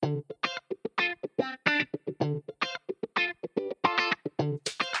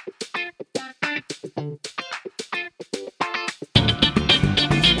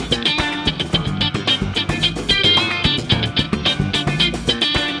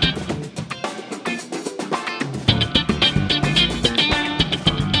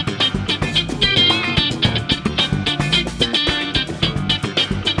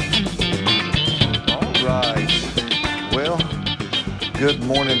Good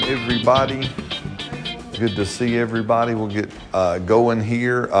morning, everybody. Good to see everybody. We'll get going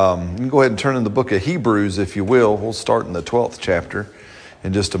here. You can go ahead and turn in the book of Hebrews, if you will. We'll start in the 12th chapter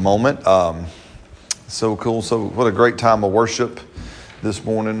in just a moment. So cool. So what a great time of worship this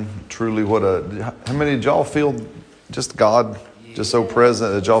morning. Truly, how many did y'all feel just God just so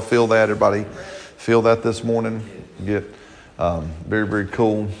present? Did y'all feel that? Everybody feel that this morning? Get very, very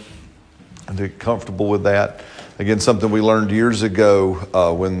cool and get comfortable with that. Again, something we learned years ago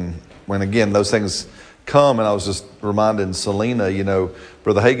when again, those things come, and I was just reminding Selena,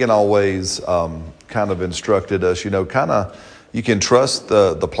 Brother Hagin always kind of instructed us, you can trust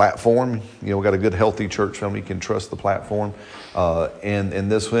the platform. We got a good, healthy church family. You can trust the platform. And in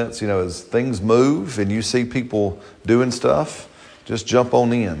this sense, as things move and you see people doing stuff, just jump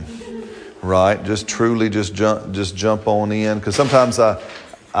on in, right? Just truly just jump on in. Because sometimes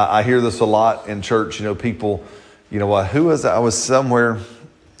I hear this a lot in church, people, who was I was somewhere,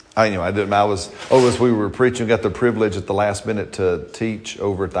 we were preaching, got the privilege at the last minute to teach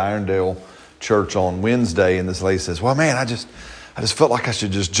over at the Irondale Church on Wednesday, and this lady says, well, man, I just felt like I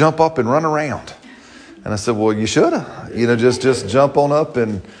should just jump up and run around. And I said, well, you should have, just jump on up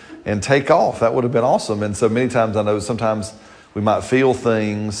and take off. That would have been awesome. And so many times I know sometimes we might feel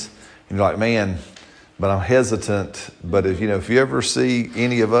things and you're like, man, but I'm hesitant. But if you ever see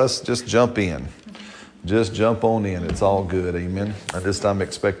any of us, just jump in. Just jump on in. It's all good. Amen. I'm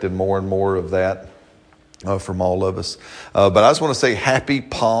expecting more and more of that from all of us. But I just want to say happy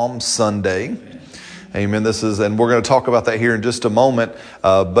Palm Sunday. Amen. And we're going to talk about that here in just a moment.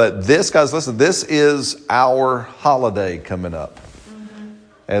 But guys, listen, this is our holiday coming up.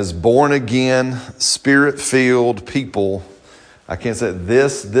 As born again, spirit-filled people, I can't say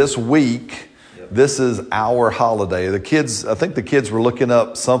this week, this is our holiday. I think the kids were looking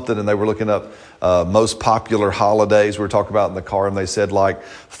up something, and they were looking up most popular holidays we were talking about in the car, and they said like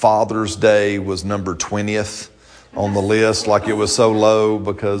Father's Day was number 20th on the list, like it was so low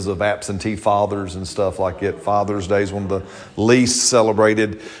because of absentee fathers and stuff like it. Father's Day is one of the least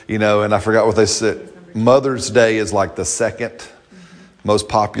celebrated, and I forgot what they said. Mother's Day is like the second most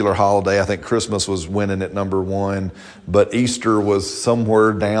popular holiday. I think Christmas was winning at number 1, but Easter was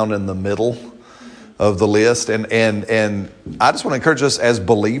somewhere down in the middle of the list. And I just want to encourage us as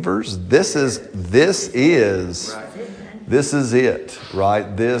believers, this is it, right?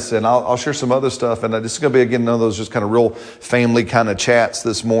 And I'll share some other stuff, and this is going to be, again, one of those just kind of real family kind of chats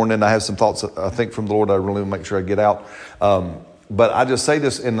this morning. I have some thoughts, I think, from the Lord I really want to make sure I get out. But I just say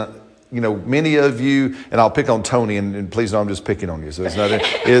this many of you, and I'll pick on Tony, and please know I'm just picking on you. So it's not,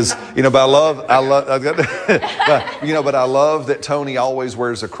 but I love, but I love that Tony always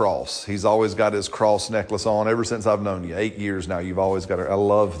wears a cross. He's always got his cross necklace on ever since I've known you. 8 years now, you've always got it. I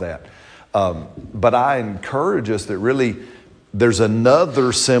love that. But I encourage us that really there's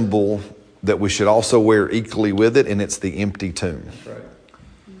another symbol that we should also wear equally with it, and it's the empty tomb. That's right.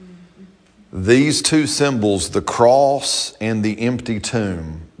 These two symbols, the cross and the empty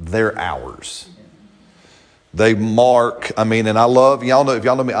tomb, they're ours. They mark, and I love, y'all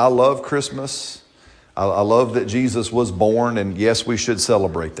know me, I love Christmas. I love that Jesus was born, and yes, we should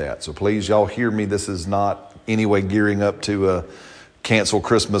celebrate that. So please, y'all hear me. This is not anyway gearing up to a cancel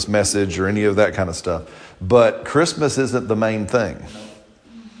Christmas message or any of that kind of stuff. But Christmas isn't the main thing,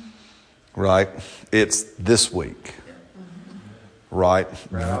 right? It's this week, right?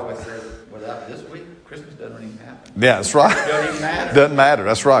 I always say, without this week, Christmas doesn't even happen. Yeah, that's right. It doesn't even matter. Doesn't matter.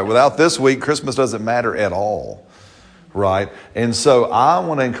 That's right. Without this week, Christmas doesn't matter at all. Right? And so I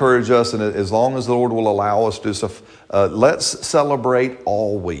want to encourage us, and as long as the Lord will allow us to do stuff, let's celebrate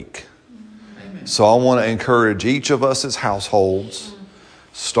all week. Amen. So I want to encourage each of us as households,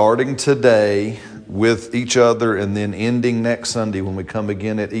 starting today with each other and then ending next Sunday when we come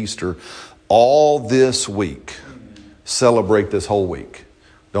again at Easter, all this week, celebrate this whole week.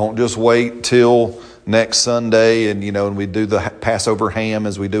 Don't just wait till next Sunday and we do the Passover ham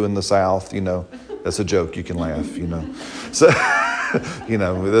as we do in the South. That's a joke. You can laugh, So, we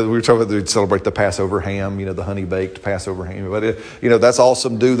were talking about we celebrate the Passover ham, the honey baked Passover ham. But, that's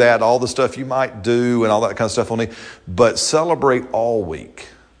awesome. Do that, all the stuff you might do and all that kind of stuff on it. But celebrate all week,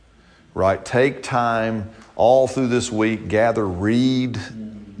 right? Take time all through this week, gather, read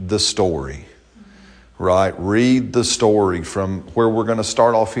the story. Right? Read the story from where we're going to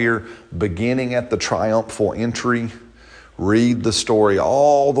start off here, beginning at the triumphal entry. Read the story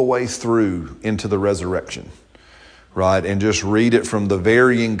all the way through into the resurrection. Right? And just read it from the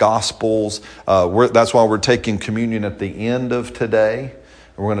varying gospels. That's why we're taking communion at the end of today.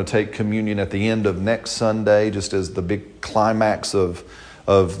 We're going to take communion at the end of next Sunday, just as the big climax of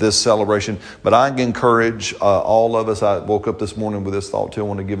of this celebration. But I encourage all of us. I woke up this morning with this thought too. I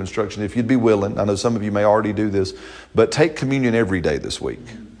want to give instruction. If you'd be willing, I know some of you may already do this, but take communion every day this week.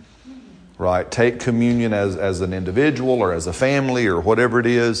 Right? Take communion as an individual or as a family or whatever it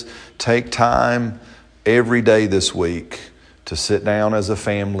is. Take time every day this week to sit down as a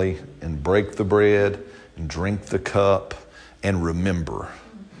family and break the bread and drink the cup and remember.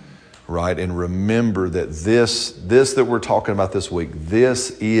 Right? And remember that this that we're talking about this week,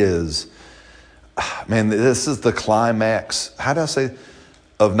 this is the climax, how do I say,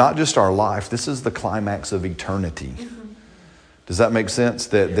 of not just our life, this is the climax of eternity. Does that make sense?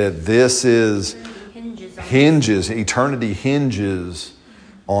 That this is eternity hinges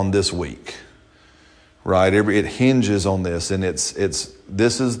on this week. Right? It hinges on this, and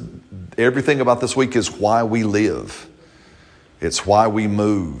this is everything about this week is why we live. It's why we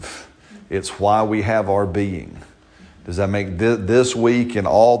move. It's why we have our being. Does that make this week and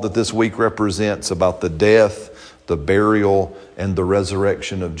all that this week represents about the death, the burial, and the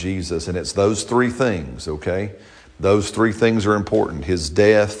resurrection of Jesus? And it's those three things, okay? Those three things are important. His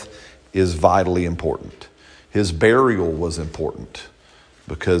death is vitally important. His burial was important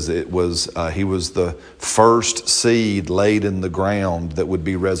because it was he was the first seed laid in the ground that would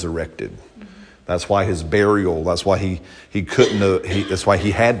be resurrected. That's why his burial, that's why he couldn't, that's why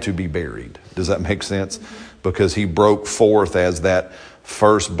he had to be buried. Does that make sense? Because he broke forth as that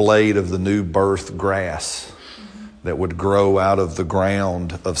first blade of the new birth grass that would grow out of the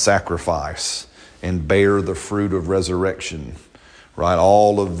ground of sacrifice and bear the fruit of resurrection. Right?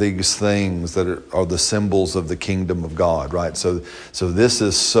 All of these things that are the symbols of the kingdom of God. Right? So this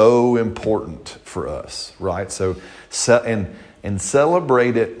is so important for us. Right? And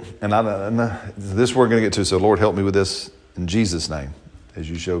celebrate it. And this we're going to get to. So Lord, help me with this in Jesus' name, as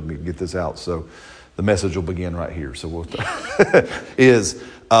you showed me, get this out. So the message will begin right here. So we'll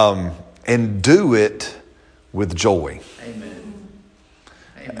and do it with joy. Amen.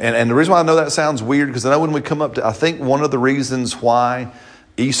 And the reason why I know that sounds weird, because I know when we come up to, I think one of the reasons why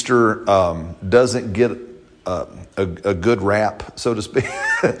Easter doesn't get a good rap, so to speak.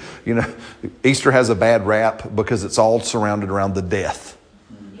 Easter has a bad rap because it's all surrounded around the death.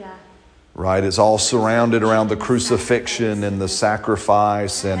 Yeah. Right? It's all surrounded around the crucifixion and the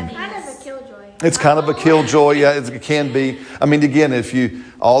sacrifice. And Kind of a killjoy. it's kind of a killjoy. Yeah, it can be. I mean, again,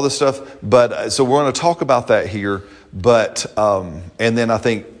 all this stuff. But so we're going to talk about that here. But, and then I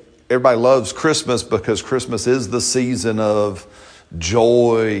think everybody loves Christmas because Christmas is the season of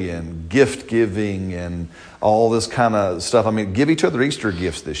joy and gift giving and all this kind of stuff. I mean, give each other Easter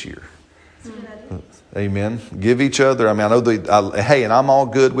gifts this year. Amen. Give each other. I mean, I know hey, and I'm all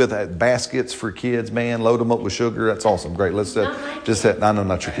good with baskets for kids, man. Load them up with sugar. That's awesome. Great. Let's just I know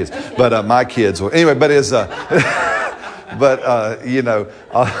not your kids, but my kids. Well, anyway, but it's I'm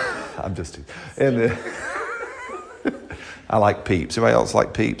just and. I like Peeps. Anybody else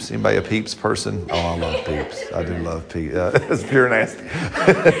like Peeps? Anybody a Peeps person? Oh, I love Peeps. I do love Peeps. It's pure nasty.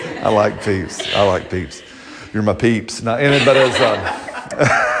 I like Peeps. You're my Peeps. Now, anybody else?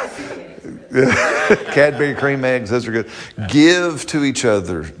 Cadbury cream eggs. Those are good. Give to each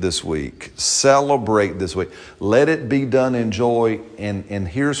other this week. Celebrate this week. Let it be done in joy. And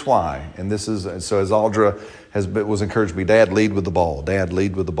here's why. And this is so as Audra was encouraged me. Dad, lead with the ball. Dad,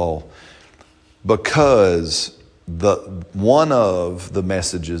 lead with the ball. Because one of the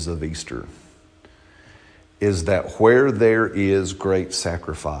messages of Easter is that where there is great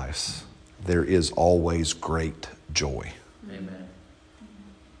sacrifice, there is always great joy. Amen.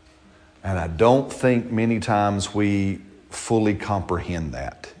 And I don't think many times we fully comprehend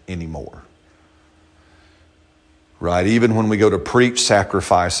that anymore. Right? Even when we go to preach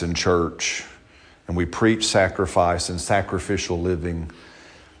sacrifice in church and we preach sacrifice and sacrificial living,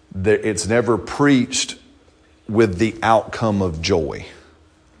 it's never preached with the outcome of joy.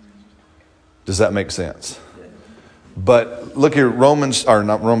 Does that make sense? But look here,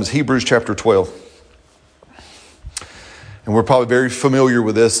 Hebrews chapter 12. And we're probably very familiar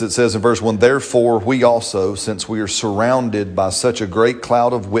with this. It says in verse 1, therefore we also, since we are surrounded by such a great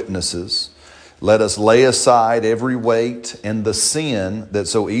cloud of witnesses, let us lay aside every weight and the sin that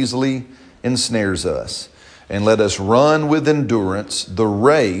so easily ensnares us. And let us run with endurance the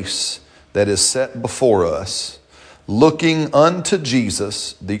race that is set before us, looking unto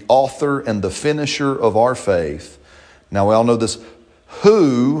Jesus, the author and the finisher of our faith. Now we all know this.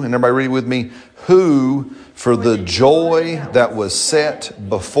 Who, and everybody read with me, who for the joy that was set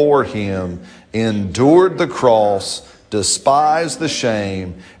before him endured the cross, despised the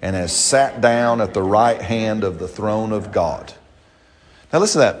shame, and has sat down at the right hand of the throne of God. Now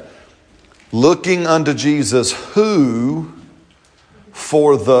listen to that. Looking unto Jesus, who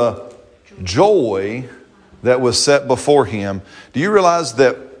for the joy that was set before him. Do you realize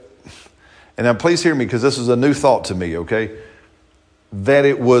that, and now please hear me because this is a new thought to me, okay? That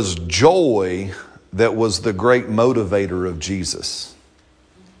it was joy that was the great motivator of Jesus.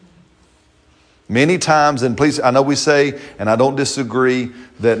 Many times, and please, I know we say, and I don't disagree,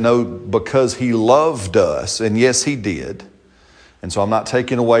 that no, because he loved us, and yes, he did. And so I'm not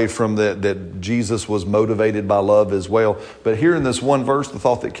taking away from that Jesus was motivated by love as well. But here in this one verse, the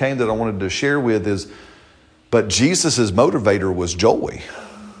thought that came that I wanted to share with is, but Jesus' motivator was joy.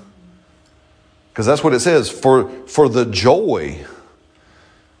 Because that's what it says, for the joy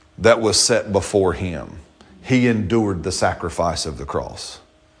that was set before him, he endured the sacrifice of the cross.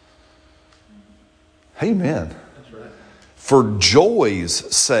 Amen. That's right. For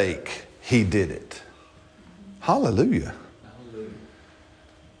joy's sake, he did it. Hallelujah. Hallelujah.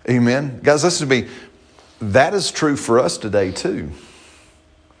 Amen. Guys, listen to me. That is true for us today too.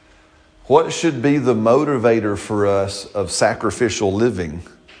 What should be the motivator for us of sacrificial living?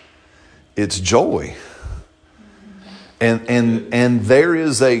 It's joy. And there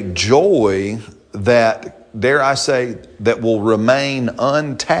is a joy that, dare I say, that will remain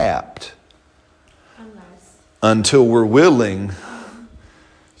untapped until we're willing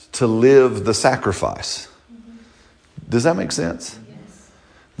to live the sacrifice. Does that make sense? Yes.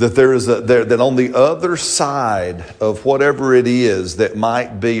 That there is that on the other side of whatever it is that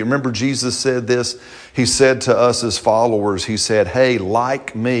might be. Remember Jesus said this? He said to us as followers, he said, hey,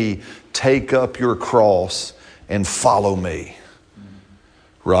 like me, take up your cross and follow me.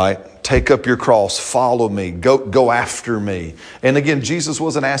 Right? Take up your cross, follow me, go after me. And again, Jesus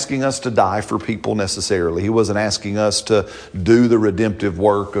wasn't asking us to die for people necessarily. He wasn't asking us to do the redemptive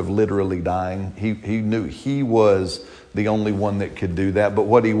work of literally dying. He knew he was the only one that could do that. But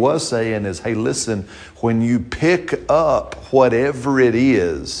what he was saying is, hey, listen, when you pick up whatever it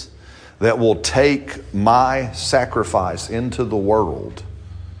is that will take my sacrifice into the world,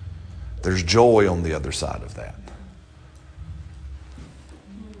 there's joy on the other side of that.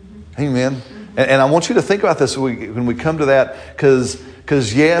 Amen. And I want you to think about this when we come to that, because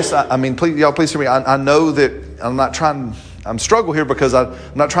yes, I mean, please hear me. I know that I'm struggling here because I'm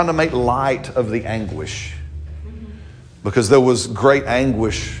not trying to make light of the anguish, because there was great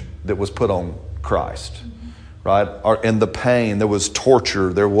anguish that was put on Christ, right? And the pain, there was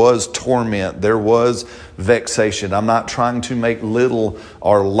torture, there was torment, there was vexation. I'm not trying to make little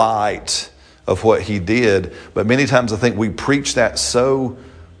or light of what he did, but many times I think we preach that so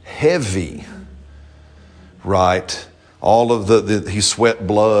heavy, right? All of he sweat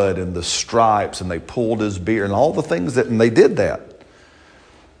blood and the stripes, and they pulled his beard and all the things and they did that.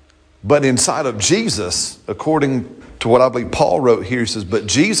 But inside of Jesus, according to what I believe Paul wrote here, he says, but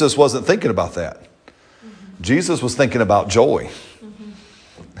Jesus wasn't thinking about that. Mm-hmm. Jesus was thinking about joy.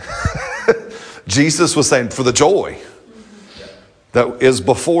 Mm-hmm. Jesus was saying, for the joy that is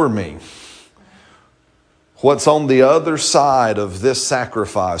before me. What's on the other side of this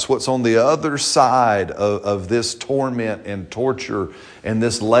sacrifice? What's on the other side of this torment and torture and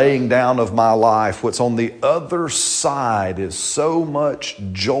this laying down of my life? What's on the other side is so much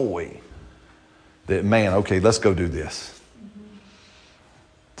joy that, man, okay, let's go do this.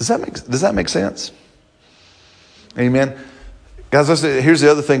 Does that make sense? Amen. Guys, listen, here's the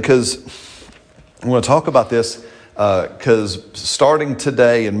other thing, because I want to talk about this. Because starting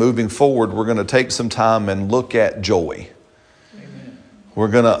today and moving forward, we're going to take some time and look at joy. Amen. We're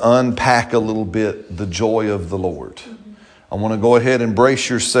going to unpack a little bit the joy of the Lord. Mm-hmm. I want to go ahead and brace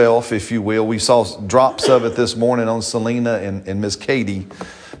yourself, if you will. We saw drops of it this morning on Selena and Miss Katie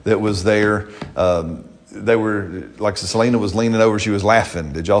that was there. They were, like Selena was leaning over, she was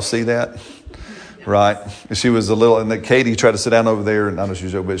laughing. Did y'all see that? Right? She was a little, and then Katie tried to sit down over there, and I know she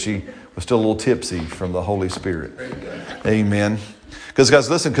was over, but she was still a little tipsy from the Holy Spirit. Amen. Because guys,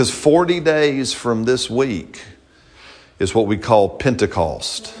 listen, because 40 days from this week is what we call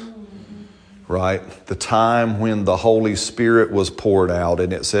Pentecost. Right? The time when the Holy Spirit was poured out,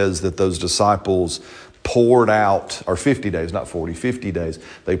 and it says that those disciples poured out, or 50 days, not 40, 50 days.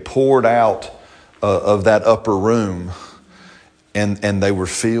 They poured out of that upper room. And they were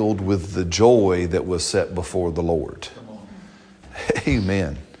filled with the joy that was set before the Lord.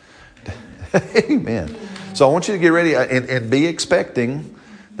 Amen. Amen. So I want you to get ready and be expecting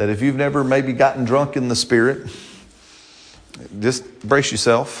that if you've never maybe gotten drunk in the Spirit, just brace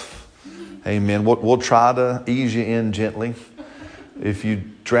yourself. Amen. We'll try to ease you in gently. If you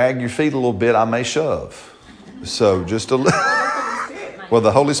drag your feet a little bit, I may shove. So just a little. Well,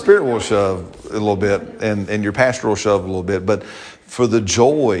 the Holy Spirit will shove a little bit, and your pastor will shove a little bit. But for the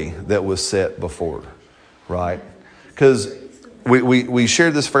joy that was set before, right? Because we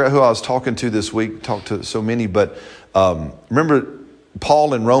shared this, forgot who I was talking to this week, talked to so many, but remember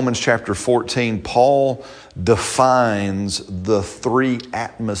Paul in Romans chapter 14, Paul defines the three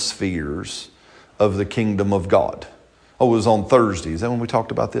atmospheres of the kingdom of God. Oh, it was on Thursday. Is that when we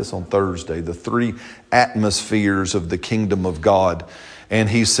talked about this? On Thursday, the three atmospheres of the kingdom of God. And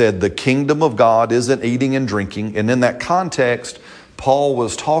he said the kingdom of God isn't eating and drinking. And in that context, Paul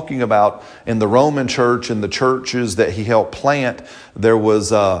was talking about in the Roman church and the churches that he helped plant, there was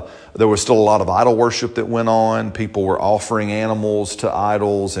still a lot of idol worship that went on. People were offering animals to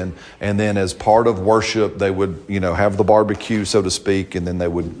idols, and then as part of worship, they would have the barbecue, so to speak, and then they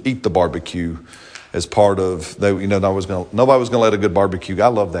would eat the barbecue as part of nobody was going to let a good barbecue. I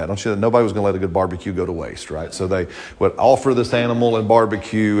love that. Don't you? Nobody was going to let a good barbecue go to waste, right? So they would offer this animal and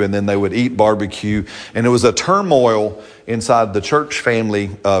barbecue, and then they would eat barbecue, and it was a turmoil inside the church family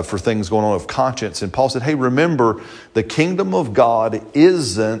for things going on of conscience. And Paul said, "Hey, remember, the kingdom of God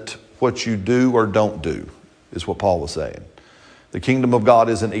isn't what you do or don't do," is what Paul was saying. The kingdom of God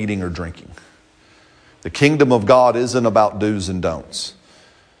isn't eating or drinking. The kingdom of God isn't about do's and don'ts.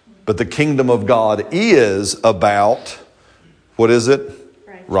 But the kingdom of God is about, what is it?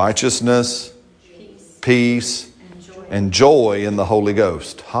 Righteousness, peace, and joy in the Holy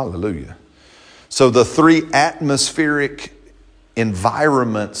Ghost. Hallelujah. So the three atmospheric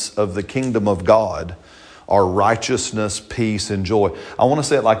environments of the kingdom of God are righteousness, peace, and joy. I want to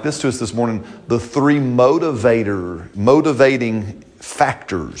say it like this to us this morning. The three motivating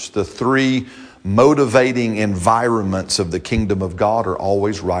factors, the three motivating environments of the kingdom of God are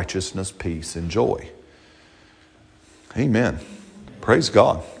always righteousness, peace, and joy. Amen. Praise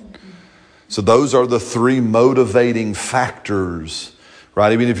God. So those are the three motivating factors,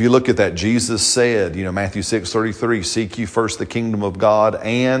 right? Even if you look at that, Jesus said, Matthew 6:33, seek ye first the kingdom of God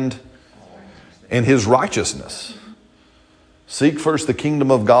and his righteousness. Seek first the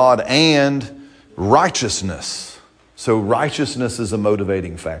kingdom of God and righteousness. So righteousness is a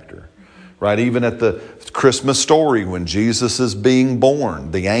motivating factor. Right, even at the Christmas story when Jesus is being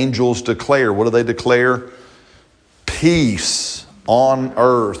born, the angels declare, what do they declare? Peace on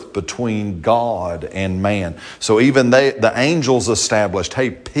earth between God and man. So even the angels established,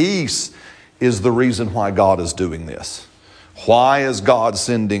 hey, peace is the reason why God is doing this. Why is God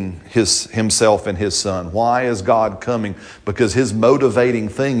sending himself and his son? Why is God coming? Because his motivating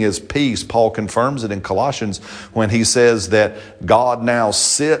thing is peace. Paul confirms it in Colossians when he says that God now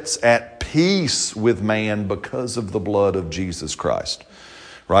sits at peace with man because of the blood of Jesus Christ.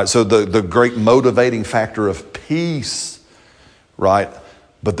 Right? So the great motivating factor of peace, right?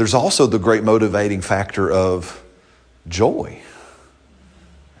 But there's also the great motivating factor of joy.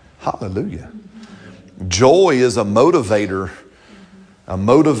 Hallelujah. Joy is a motivator, a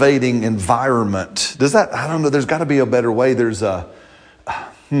motivating environment. I don't know, there's got to be a better way. There's okay,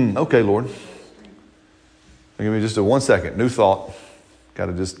 Lord. Give me just 1 second. New thought. Got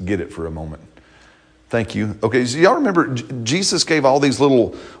to just get it for a moment. Thank you. Okay, so y'all remember Jesus gave all these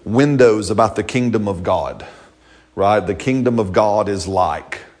little windows about the kingdom of God, right? The kingdom of God is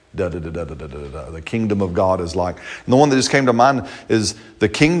like... The kingdom of God is like. And the one that just came to mind is the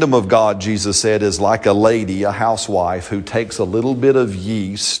kingdom of God, Jesus said, is like a lady, a housewife, who takes a little bit of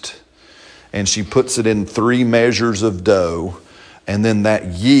yeast and she puts it in 3 measures of dough, and then that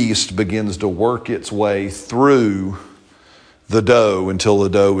yeast begins to work its way through the dough until the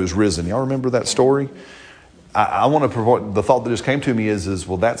dough is risen. Y'all remember that story? I want to provide, the thought that just came to me is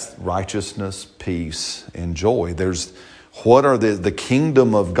well, that's righteousness, peace, and joy. What are the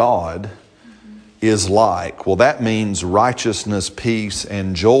kingdom of God is like? Well, that means righteousness, peace,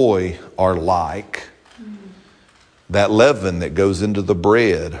 and joy are like that leaven that goes into the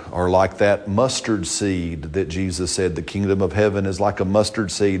bread, or like that mustard seed that Jesus said the kingdom of heaven is like a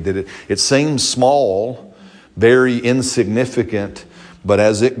mustard seed, that it seems small, very insignificant, but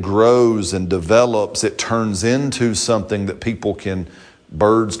as it grows and develops, it turns into something that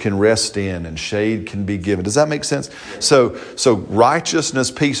birds can rest in and shade can be given. Does that make sense? So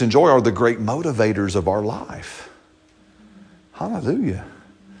righteousness, peace, and joy are the great motivators of our life. Hallelujah.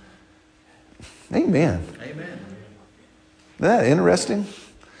 Amen. Amen. Isn't that interesting?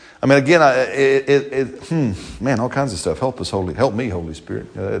 I mean, again, man, all kinds of stuff. Help me, Holy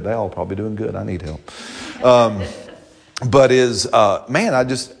Spirit. They all probably doing good. I need help. But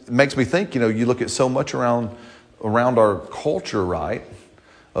it makes me think, you look at so much around our culture, right,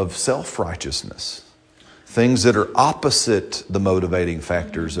 of self-righteousness, things that are opposite the motivating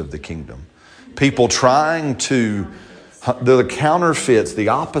factors of the kingdom. People trying to, the counterfeits, the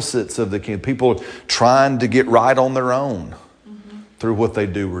opposites of the kingdom. People trying to get right on their own through what they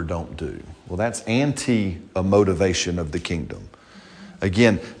do or don't do. Well, that's anti a motivation of the kingdom.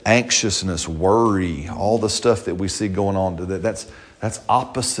 Again, anxiousness, worry, all the stuff that we see going on. That's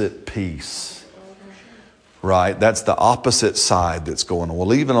opposite peace, right? That's the opposite side that's going on.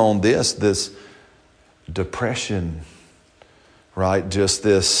 Well, even on this depression, right? Just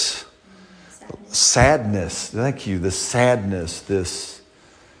this sadness. Thank you. This sadness, this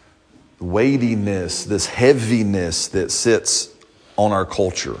weightiness, this heaviness that sits on our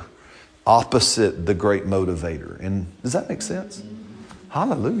culture. Opposite the great motivator. And does that make sense?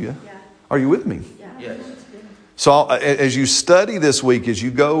 Hallelujah. Yeah. Are you with me? Yeah. Yes. So as you study this week, as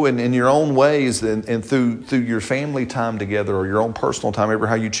you go in your own ways and through your family time together or your own personal time, ever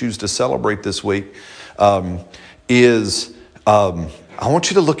how you choose to celebrate this week, I want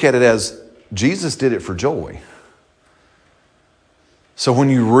you to look at it as Jesus did it for joy. So when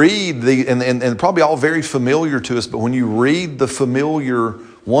you read and probably all very familiar to us, but when you read the familiar,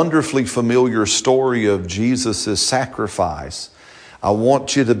 wonderfully familiar story of Jesus' sacrifice, I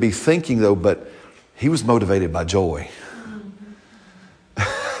want you to be thinking though, but he was motivated by joy.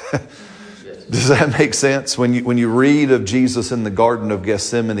 Does that make sense? When you read of Jesus in the Garden of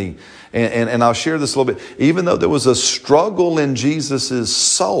Gethsemane, and I'll share this a little bit, even though there was a struggle in Jesus'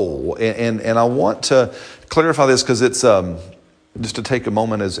 soul, and I want to clarify this because it's just to take a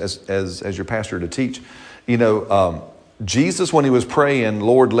moment as your pastor to teach, Jesus, when he was praying,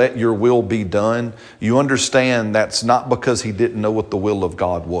 Lord, let your will be done, you understand that's not because he didn't know what the will of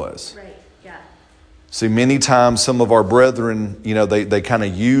God was. Right, yeah. See, many times some of our brethren, they kind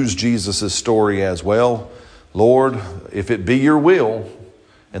of use Jesus' story as, well, Lord, if it be your will,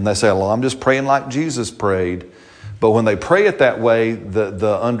 and they say, well, I'm just praying like Jesus prayed. But when they pray it that way,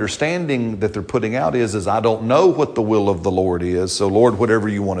 the understanding that they're putting out is I don't know what the will of the Lord is, so Lord, whatever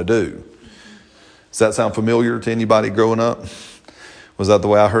you want to do. Does that sound familiar to anybody growing up? Was that the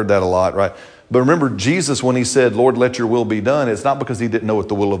way I heard that a lot, right? But remember, Jesus, when he said, Lord, let your will be done, it's not because he didn't know what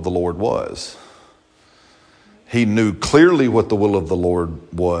the will of the Lord was. He knew clearly what the will of the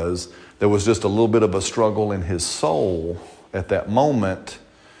Lord was. There was just a little bit of a struggle in his soul at that moment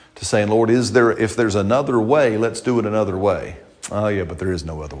to saying, Lord, if there's another way, let's do it another way. Oh, yeah, but there is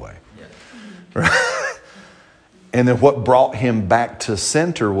no other way. Yeah. Right? And then what brought him back to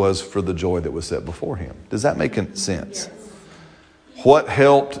center was for the joy that was set before him. Does that make sense? Yes. What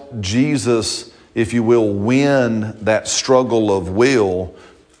helped Jesus, if you will, win that struggle of will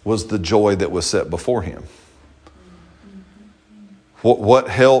was the joy that was set before him. What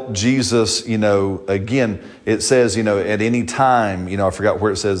helped Jesus, again, it says, at any time, I forgot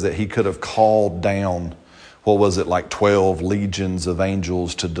where it says that he could have called down, 12 legions of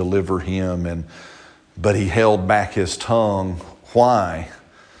angels to deliver him, but he held back his tongue. Why?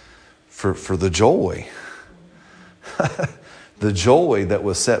 For the joy. The joy that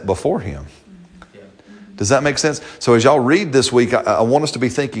was set before him. Does that make sense? So as y'all read this week, I want us to be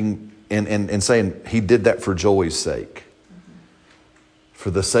thinking and saying he did that for joy's sake. For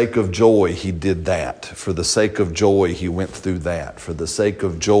the sake of joy, he did that. For the sake of joy, he went through that. For the sake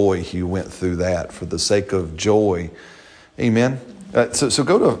of joy, he went through that. For the sake of joy. Amen. So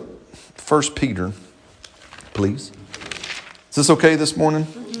go to 1 Peter, please. Is this okay this morning?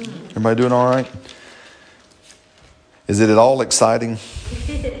 Everybody doing all right? Is it at all exciting?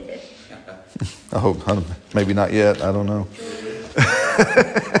 I hope. Maybe not yet. I don't know.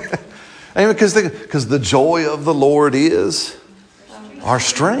 Amen. Because the joy of the Lord is our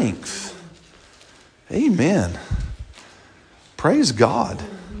strength. Amen. Praise God.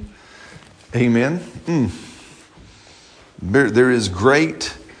 Amen. There is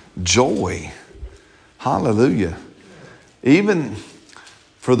great joy. Hallelujah. Even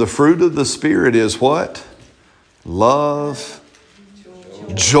for the fruit of the Spirit is what? Love,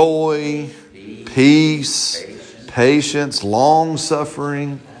 joy, peace, patience,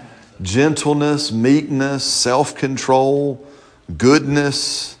 long-suffering, gentleness, meekness, self-control,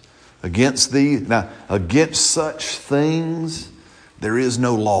 goodness. Against such things there is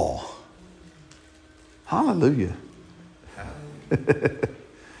no law. Hallelujah.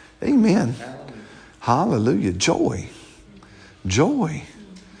 Amen. Hallelujah. Joy.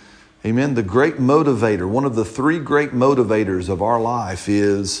 Amen. The great motivator, one of the three great motivators of our life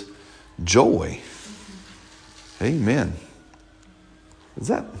is joy. Amen. Is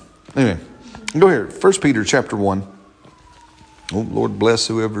that? Anyway, go here. 1 Peter chapter 1. Oh, Lord bless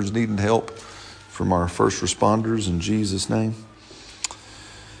whoever's needing help from our first responders in Jesus' name.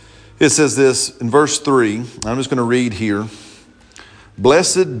 It says this in verse 3. I'm just going to read here.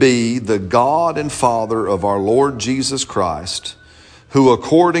 Blessed be the God and Father of our Lord Jesus Christ, who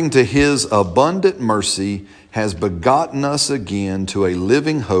according to his abundant mercy has begotten us again to a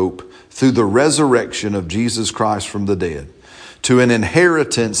living hope through the resurrection of Jesus Christ from the dead, to an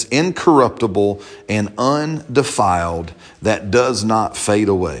inheritance incorruptible and undefiled that does not fade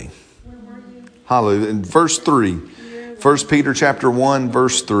away. Hallelujah. In verse 3, 1 Peter chapter 1,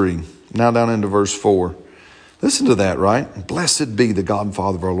 verse 3. Now down into verse 4. Listen to that, right? Blessed be the God and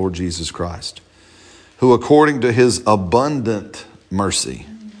Father of our Lord Jesus Christ, who according to his abundant mercy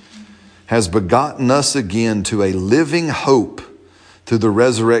has begotten us again to a living hope through the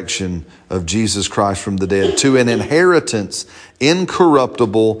resurrection of Jesus Christ from the dead, to an inheritance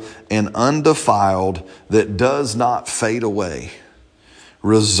incorruptible and undefiled that does not fade away,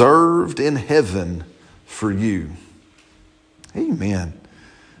 reserved in heaven for you. Amen.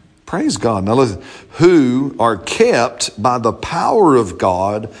 Praise God. Now listen, who are kept by the power of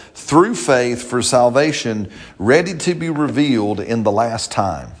God through faith for salvation, ready to be revealed in the last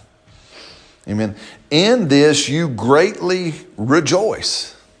time. Amen. In this you greatly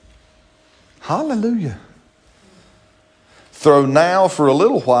rejoice. Hallelujah. Though now for a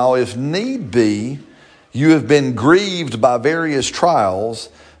little while, if need be, you have been grieved by various trials,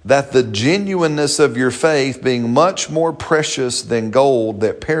 that the genuineness of your faith, being much more precious than gold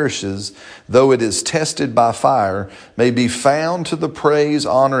that perishes, though it is tested by fire, may be found to the praise,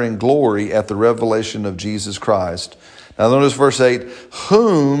 honor, and glory at the revelation of Jesus Christ. Now notice verse 8,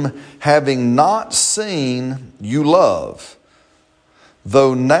 whom having not seen you love,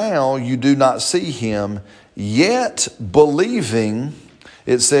 though now you do not see him, yet believing,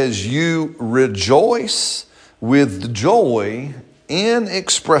 it says, you rejoice with joy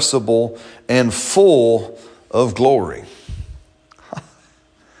inexpressible and full of glory.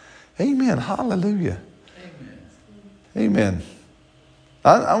 Amen. Hallelujah. Amen.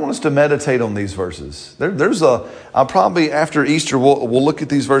 I want us to meditate on these verses. I'll probably after Easter we'll look at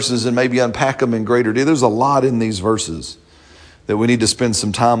these verses and maybe unpack them in greater detail. There's a lot in these verses that we need to spend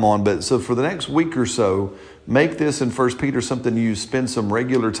some time on. But so for the next week or so, make this in 1 Peter something you spend some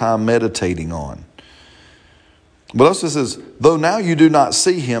regular time meditating on. But also says, though now you do not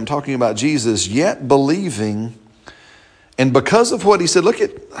see him, talking about Jesus, yet believing, and because of what he said, look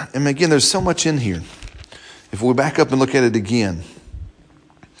at, and again, there's so much in here. If we back up and look at it again,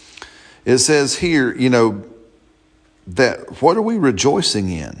 it says here, that what are we rejoicing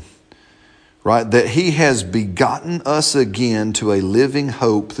in? Right? That he has begotten us again to a living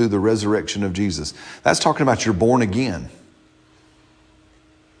hope through the resurrection of Jesus. That's talking about you're born again.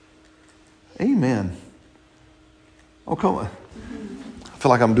 Amen. Oh, come on. I feel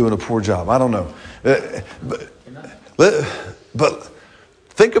like I'm doing a poor job. I don't know. But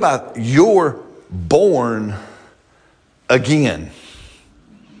think about you're born again.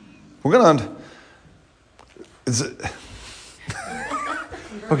 We're going to...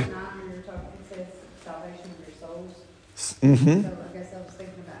 Okay. It says salvation of your souls. Mm-hmm. So I guess I was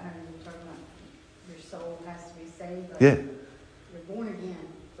thinking about how you were talking about your soul has to be saved. Yeah. You're born again,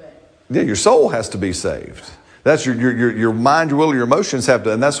 but... Yeah, your soul has to be saved. That's your mind, your will, your emotions have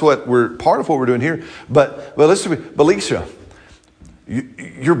to, and that's what part of what we're doing here. But listen to me, Alicia,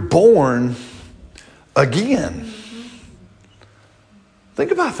 you're born again.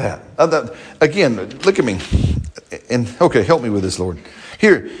 Think about that. Again, look at me, and okay, help me with this, Lord.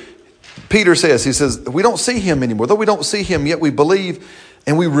 Here, Peter says, he says, we don't see him anymore. Though we don't see him, yet we believe,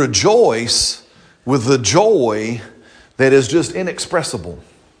 and we rejoice with the joy that is just inexpressible.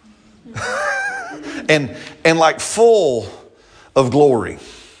 And like full of glory.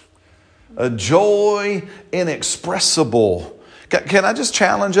 A joy inexpressible. Can I just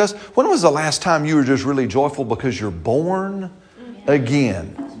challenge us? When was the last time you were just really joyful because you're born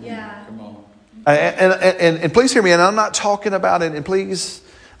again? Yeah. Come on. And please hear me, and I'm not talking about it, and please,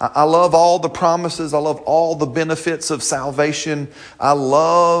 I love all the promises. I love all the benefits of salvation. I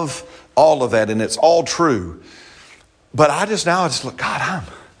love all of that, and it's all true. But I just look, God,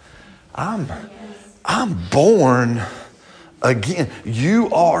 I'm born again. You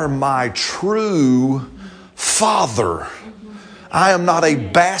are my true father. I am not a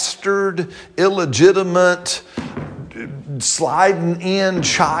bastard, illegitimate, sliding in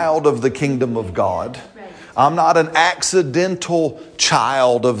child of the kingdom of God. I'm not an accidental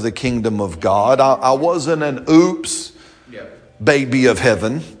child of the kingdom of God. I wasn't an oops baby of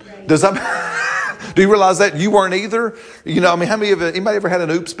heaven. Does that... Do you realize that you weren't either? How many of anybody ever had an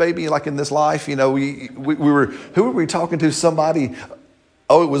oops baby like in this life? We were, who were we talking to? Somebody,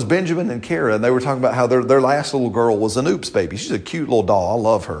 it was Benjamin and Kara, and they were talking about how their last little girl was an oops baby. She's a cute little doll. I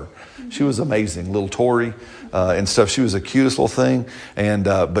love her. She was amazing, little Tori and stuff. She was the cutest little thing, and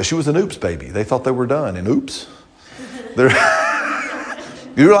but she was an oops baby. They thought they were done, and oops. You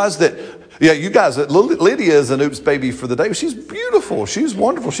realize that Yeah, you guys, Lydia is an oops baby for the day. She's beautiful. She's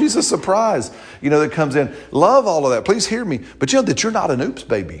wonderful. She's a surprise, that comes in. Love all of that. Please hear me. But that you're not an oops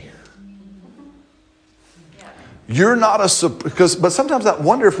baby. You're not but sometimes I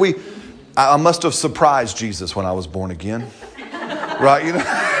wonder if I must have surprised Jesus when I was born again. Right?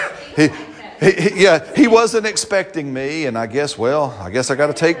 He wasn't expecting me, and I guess I got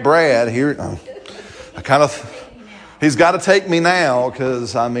to take Brad here. He's got to take me now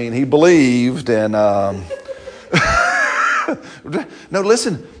because, he believed. And no,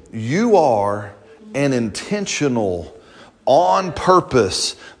 listen, you are an intentional, on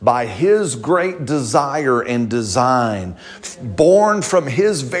purpose, by His great desire and design, born from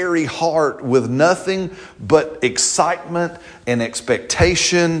His very heart with nothing but excitement and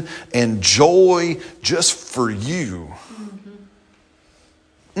expectation and joy just for you.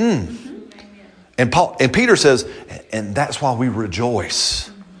 And Peter says, and that's why we rejoice.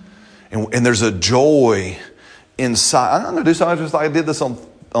 And there's a joy inside. I'm going to do something just like I did this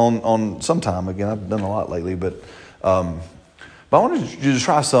on sometime. Again, I've done a lot lately, but I want you to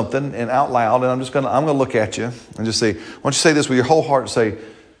try something and out loud. And I'm going to look at you and just say, why don't you say this with your whole heart? Say,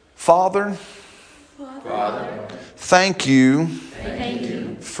 Father, thank you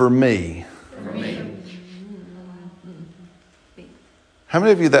for me. How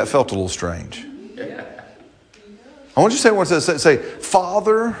many of you that felt a little strange? I want you to say what it says. Say,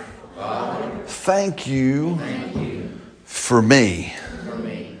 Father, thank you for me.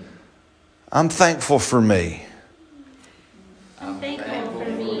 I'm thankful for me. I'm thankful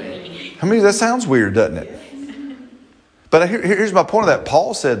for me. How many? That sounds weird, doesn't it? But here's my point of that.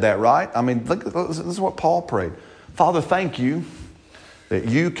 Paul said that, right? This is what Paul prayed. Father, thank you that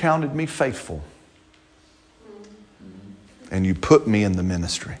you counted me faithful. And you put me in the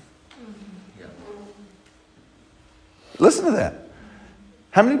ministry. Listen to that.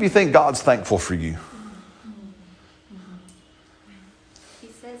 How many of you think God's thankful for you? He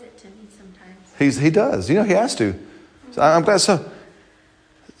says it to me sometimes. He does. He has to. So I'm glad.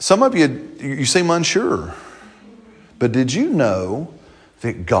 Some of you seem unsure. But did you know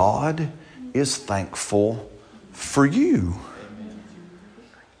that God is thankful for you?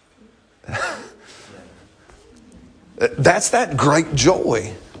 That's that great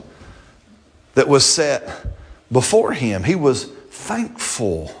joy that was set before Him. He was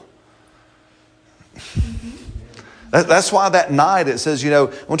thankful. That's why that night it says, I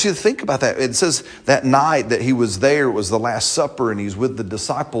want you to think about that. It says that night that He was there, it was the Last Supper, and He's with the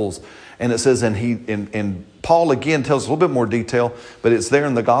disciples. And it says, and Paul again tells a little bit more detail, but it's there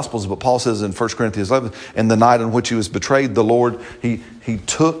in the Gospels. But Paul says in 1 Corinthians 11, and the night on which He was betrayed, the Lord, He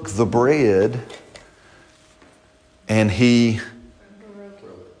took the bread and He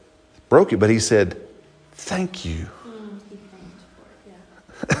broke it. But He said, thank you.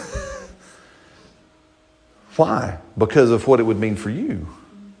 Why? Because of what it would mean for you.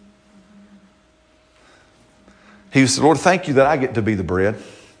 He said, Lord, thank you that I get to be the bread.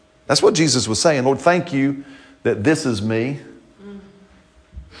 That's what Jesus was saying. Lord, thank you that this is me.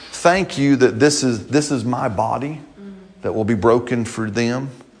 Thank you that this is my body that will be broken for them.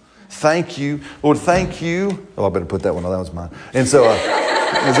 Thank you. Lord, thank you. Oh, I better put that one on. That was mine. And so,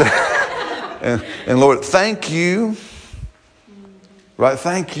 and Lord, thank you. Right?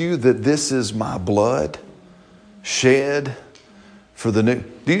 Thank you that this is my blood shed for the new.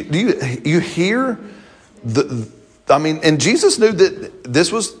 Do you hear and Jesus knew that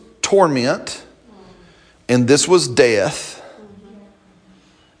this was torment and this was death.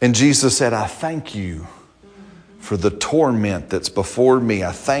 And Jesus said, I thank you for the torment that's before me.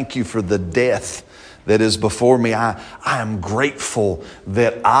 I thank you for the death that is before me. I am grateful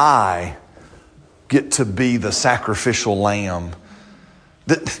that I get to be the sacrificial lamb.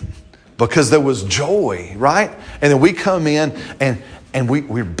 Because there was joy, right? And then we come in and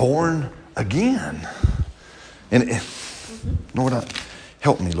we're born again. And Lord,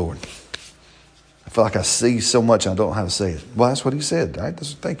 help me, Lord. I feel like I see so much I don't know how to say it. Well, that's what He said, right?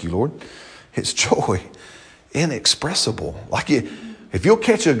 Thank you, Lord. It's joy, inexpressible. Like if you'll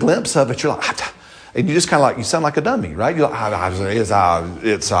catch a glimpse of it, you're like, and you just kind of you sound like a dummy, right? You're like,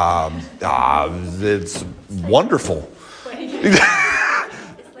 it's wonderful.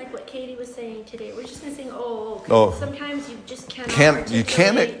 It's like what Katie was saying today. We're just missing sometimes you just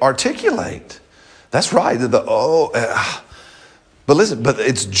can't articulate. That's right. But listen, but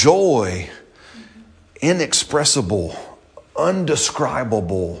it's joy, inexpressible,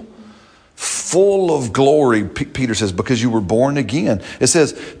 undescribable, full of glory, Peter says, because you were born again. It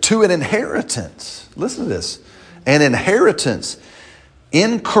says, to an inheritance. Listen to this. An inheritance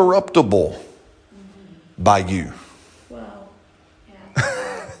incorruptible by you. Wow. Yeah.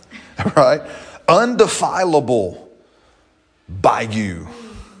 right? Undefilable by you.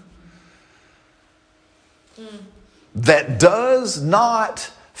 That does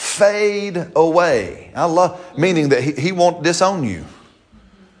not fade away. I love, meaning that he won't disown you.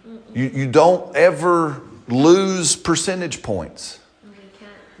 You don't ever lose percentage points.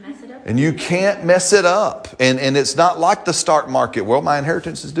 And you can't mess it up. And it's not like the stock market. Well, my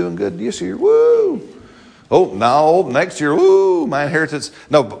inheritance is doing good this year. Woo! Oh, no, next year, woo, my inheritance.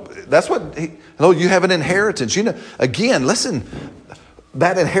 No, that's what, you have an inheritance. You know, again, listen,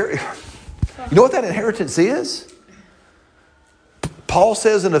 that you know what that inheritance is? Paul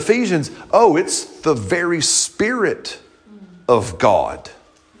says in Ephesians, it's the very Spirit of God.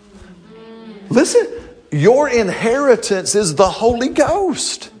 Listen, your inheritance is the Holy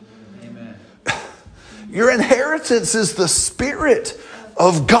Ghost. Amen. Your inheritance is the Spirit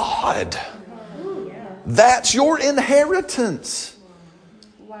of God. That's your inheritance.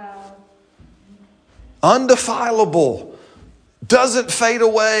 Wow. Undefilable. Doesn't fade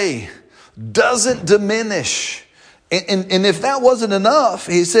away. Doesn't diminish. And if that wasn't enough,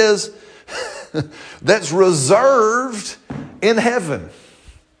 he says, that's reserved in heaven.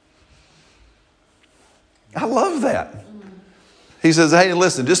 I love that. He says, hey,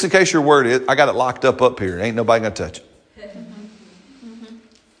 listen, just in case you're worried, I got it locked up here. Ain't nobody going to touch it.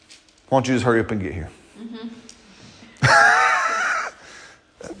 Why don't you just hurry up and get here?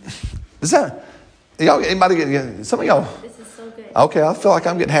 Is that, y'all, anybody get, some of y'all? This is so good. Okay, I feel like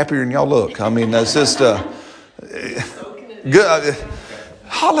I'm getting happier than y'all look. I mean, that's just good.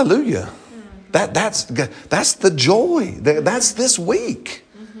 Hallelujah. That's the joy. That's this week.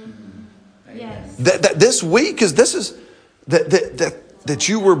 Yes. That this week is that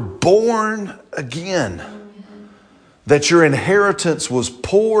you were born again. That your inheritance was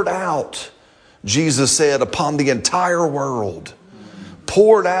poured out, Jesus said, upon the entire world.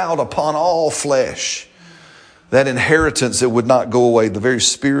 Poured out upon all flesh. That inheritance that would not go away, the very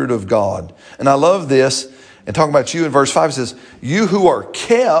Spirit of God. And I love this. And talking about you in verse 5, it says, you who are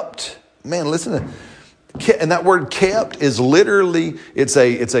kept, man, listen to, and that word kept is literally, it's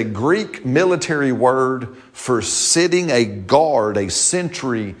a Greek military word for sitting a guard, a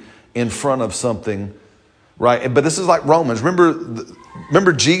sentry in front of something, right? But this is like Romans.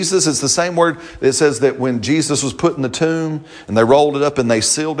 Remember Jesus, it's the same word. It says that when Jesus was put in the tomb and they rolled it up and they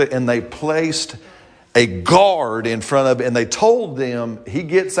sealed it and they placed a guard in front of it and they told them, he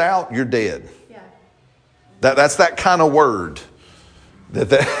gets out, you're dead. That's that kind of word.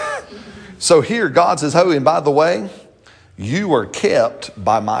 So here God says, oh, and by the way, you are kept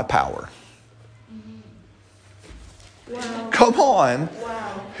by my power. Wow. Come on.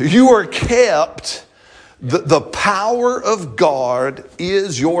 Wow. You are kept. The power of God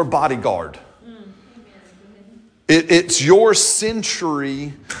is your bodyguard. It's your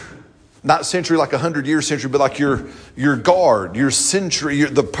sentry, not sentry like 100-year sentry, but like your guard, your sentry,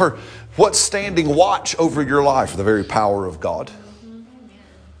 what's standing watch over your life? The very power of God.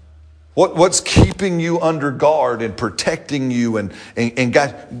 What's keeping you under guard and protecting you and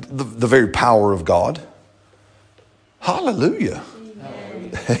God, the very power of God. Hallelujah.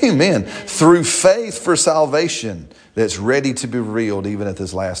 Amen. Through faith for salvation that's ready to be revealed even at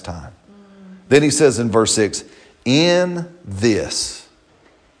this last time. Then he says in verse 6, in this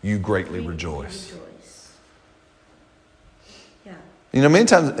you greatly rejoice. Yeah. You know, many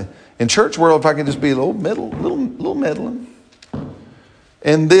times in church world, if I can just be a little meddling.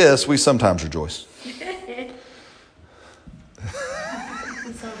 In this, we sometimes rejoice.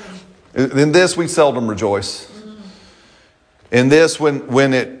 In this, we seldom rejoice. In this,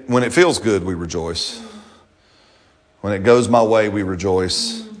 when it feels good, we rejoice. When it goes my way, we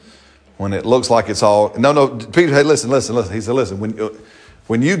rejoice. When it looks like it's all... No, Peter, hey, listen. He said, listen,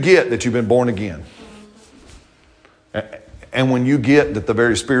 when you get that you've been born again, and when you get that the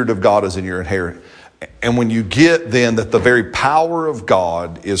very Spirit of God is in your inheritance, and when you get then that the very power of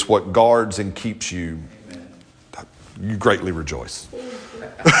God is what guards and keeps you, you greatly rejoice.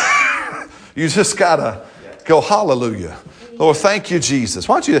 You just got to go, hallelujah. Lord, thank you, Jesus.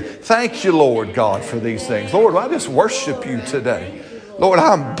 Why don't you thank you, Lord God, for these things. Lord, I just worship you today. Lord,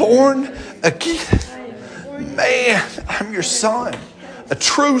 I'm born again. Man, I'm your son, a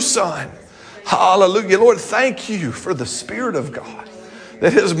true son. Hallelujah. Lord, thank you for the Spirit of God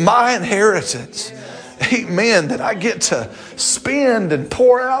that is my inheritance. Amen. That I get to spend and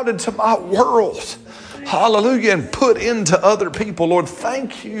pour out into my world. Hallelujah. And put into other people. Lord,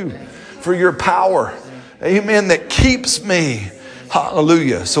 thank you for your power. Amen. That keeps me.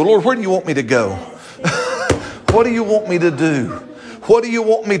 Hallelujah. So Lord, where do you want me to go? What do you want me to do? What do you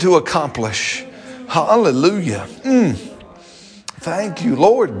want me to accomplish? Hallelujah. Thank you,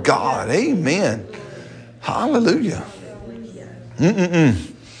 Lord God. Amen. Hallelujah. Amen.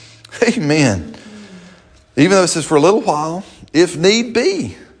 Even though it says for a little while, if need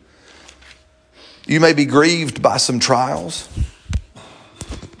be, you may be grieved by some trials.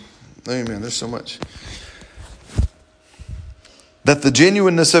 Amen. There's so much. That the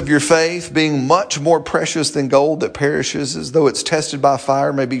genuineness of your faith, being much more precious than gold that perishes, as though it's tested by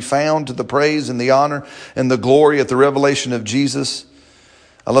fire, may be found to the praise and the honor and the glory at the revelation of Jesus.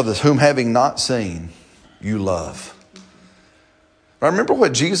 I love this. Whom having not seen, you love. I remember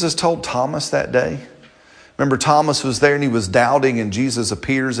what Jesus told Thomas that day. Remember, Thomas was there and he was doubting, and Jesus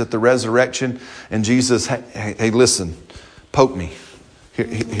appears at the resurrection, and Jesus, hey, listen, poke me.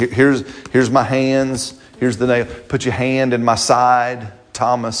 Here's my hands. Here's the nail. Put your hand in my side,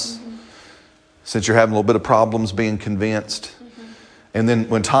 Thomas, since you're having a little bit of problems being convinced. And then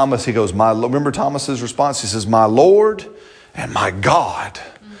when Thomas, he goes, remember Thomas's response? He says, my Lord and my God.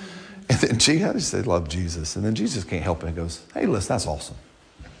 And then, how do you say love Jesus? And then Jesus can't help it. He goes, hey, listen, that's awesome.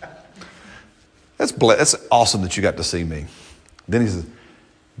 That's awesome that you got to see me. Then he says,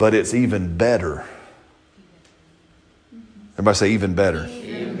 but it's even better. Everybody say even better.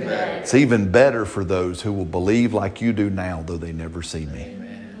 Even better. It's even better for those who will believe like you do now, though they never see me.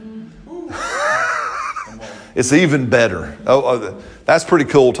 It's even better. Oh, that's pretty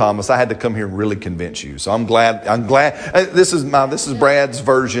cool, Thomas. I had to come here and really convince you. So I'm glad. This is Brad's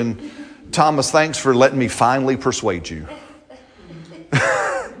version. Thomas, thanks for letting me finally persuade you.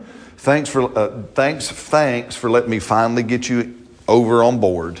 Thanks for letting me finally get you over on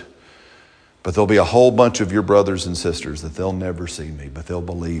board. But there'll be a whole bunch of your brothers and sisters that they'll never see me, but they'll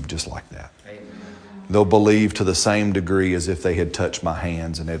believe just like that. Amen. They'll believe to the same degree as if they had touched my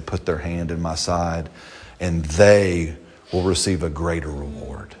hands and had put their hand in my side, and they will receive a greater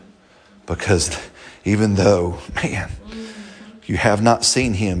reward. Because even though, man, you have not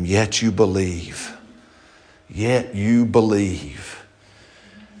seen him, yet you believe. Yet you believe.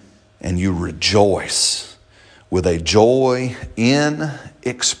 And you rejoice with a joy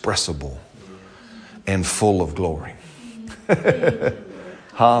inexpressible and full of glory.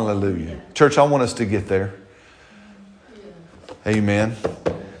 Hallelujah. Church, I want us to get there. Amen.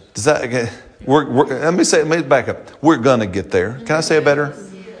 Does that? Let me back up. We're gonna get there. Can I say it better?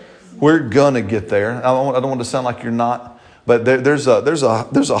 We're gonna get there. I don't want to sound like you're not, but there's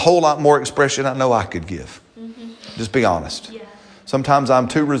a whole lot more expression I know I could give. Just be honest. Sometimes I'm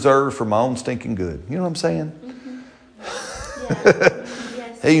too reserved for my own stinking good. You know what I'm saying?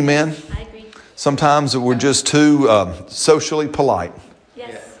 Yes. Amen. I agree. Sometimes we're just too socially polite.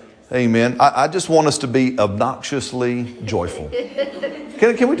 Yes. Amen. I just want us to be obnoxiously joyful.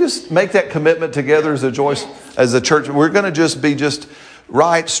 Can we just make that commitment together as a church? We're going to just be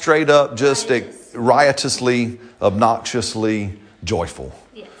right, straight up, riotously, obnoxiously joyful.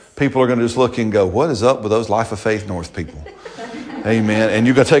 Yes. People are going to just look and go, what is up with those Life of Faith North people? Amen. And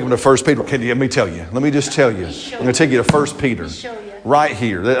you're going to take them to 1 Peter. Let me tell you. Let me just tell you. I'm going to take you to 1 Peter. Right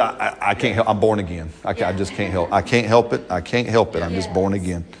here. I can't help. I'm born again. I just can't help. I can't help it. I can't help it. I'm just born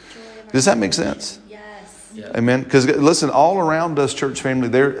again. Does that make sense? Yes. Amen. Because listen, all around us, church family,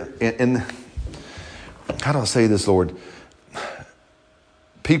 how do I say this, Lord?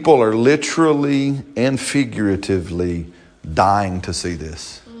 People are literally and figuratively dying to see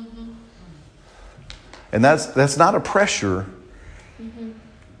this. And that's not a pressure.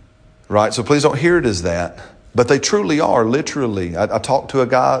 Right? So please don't hear it as that. But they truly are, literally. I talked to a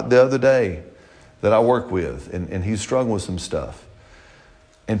guy the other day that I work with, and he's struggling with some stuff.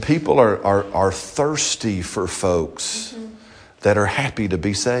 And people are thirsty for folks that are happy to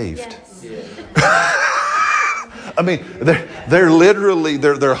be saved. Yes. I mean, they're literally,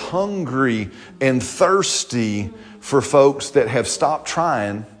 they're hungry and thirsty for folks that have stopped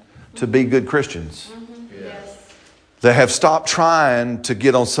trying to be good Christians. They have stopped trying to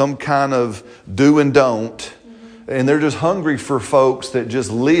get on some kind of do and don't. And they're just hungry for folks that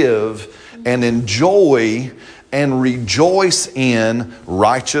just live and enjoy and rejoice in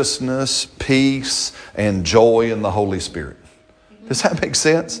righteousness, peace, and joy in the Holy Spirit. Does that make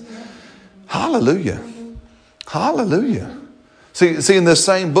sense? Hallelujah. Hallelujah. See, in this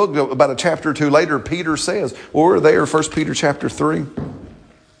same book, about a chapter or two later, Peter says, well, we're there, 1 Peter chapter 3.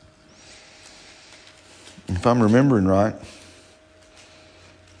 If I'm remembering right.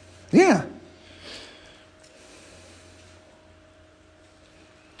 Yeah.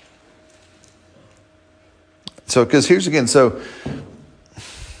 So, because here's again, so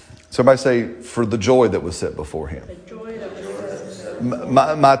somebody say, for the joy that was set before him.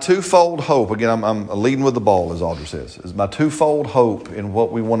 My twofold hope, again, I'm leading with the ball, as Audrey says, is my twofold hope in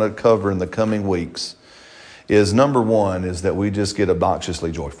what we want to cover in the coming weeks is number one is that we just get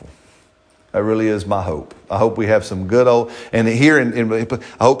obnoxiously joyful. That really is my hope. I hope we have some good old, and I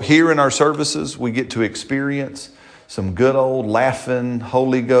hope here in our services we get to experience some good old laughing,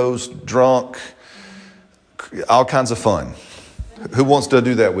 Holy Ghost, drunk, all kinds of fun. Who wants to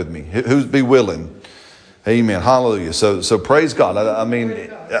do that with me? Who's be willing? Amen. Hallelujah. So praise God. I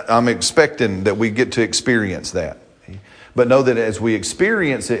mean, I'm expecting that we get to experience that. But know that as we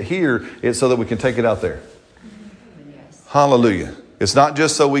experience it here, it's so that we can take it out there. Hallelujah. It's not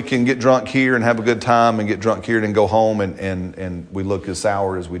just so we can get drunk here and have a good time and get drunk here and go home and we look as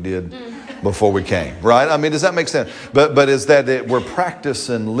sour as we did before we came. Right? I mean, does that make sense? But is that we're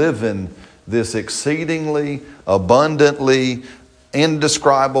practicing living this exceedingly, abundantly,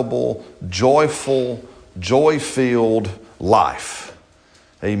 indescribable, joyful, joy-filled life.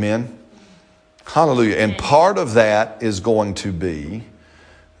 Amen. Hallelujah. And part of that is going to be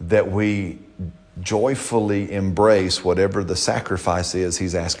that we joyfully embrace whatever the sacrifice is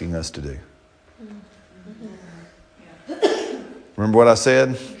He's asking us to do. Remember what I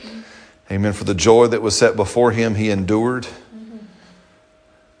said? Amen. For the joy that was set before Him, He endured.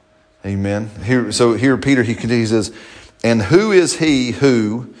 Amen. Here Peter, he says, and who is he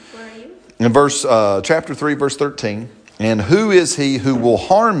who, in chapter 3, verse 13, and who is he who will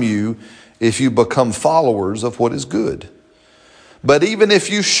harm you if you become followers of what is good? But even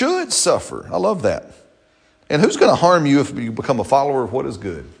if you should suffer, I love that. And who's going to harm you if you become a follower of what is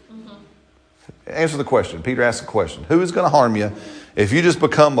good? Answer the question. Peter asked the question. Who is going to harm you if you just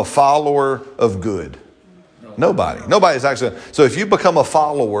become a follower of good? Nobody. Nobody's actually. So if you become a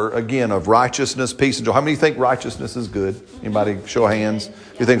follower, again, of righteousness, peace, and joy. How many think righteousness is good? Anybody show of hands?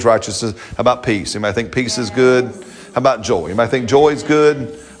 Who thinks righteousness? How about peace? Anybody think peace is good? How about joy? Anybody think joy is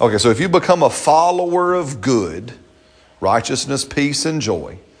good? Okay, so if you become a follower of good, righteousness, peace, and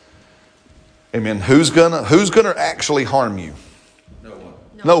joy, amen, who's gonna actually harm you? No one.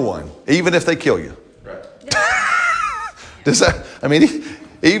 No one. Even if they kill you. Right. Does that, I mean,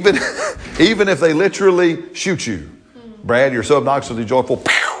 even if they literally shoot you. Brad, you're so obnoxiously joyful.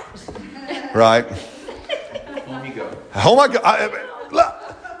 Pow! Right? Home you go. Home I go.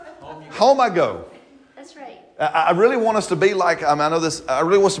 Home I go. That's right. I really want us to be like, I know this, I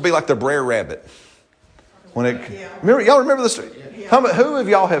really want us to be like the Brer Rabbit. Y'all remember the story? Who of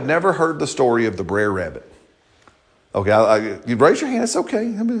y'all have never heard the story of the Brer Rabbit? Okay, you raise your hand. It's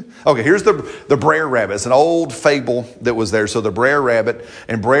okay. Okay, here's the Brer Rabbit. It's an old fable that was there. So the Brer Rabbit,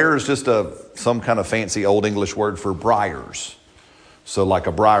 and Brer is just some kind of fancy old English word for briars. So like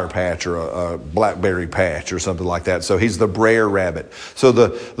a briar patch or a blackberry patch or something like that. So he's the Brer Rabbit. So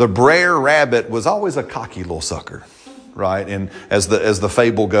the Brer Rabbit was always a cocky little sucker. Right, and as the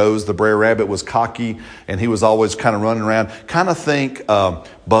fable goes, the Brer Rabbit was cocky, and he was always kind of running around. Kind of think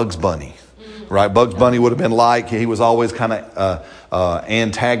Bugs Bunny, right? Bugs Bunny would have been like, he was always kind of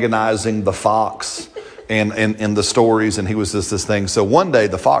antagonizing the fox, and in the stories, and he was just this thing. So one day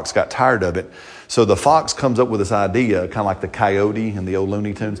the fox got tired of it, so the fox comes up with this idea, kind of like the coyote in the old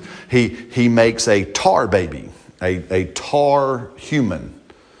Looney Tunes. He makes a tar baby, a tar human,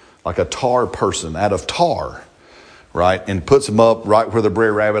 like a tar person out of tar. Right, and puts him up right where the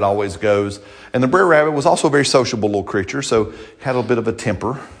Brer Rabbit always goes. And the Brer Rabbit was also a very sociable little creature, so had a bit of a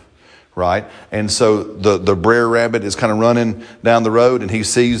temper, right? And so the Brer Rabbit is kind of running down the road, and he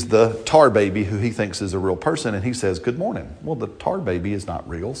sees the tar baby, who he thinks is a real person, and he says, "Good morning." Well, the tar baby is not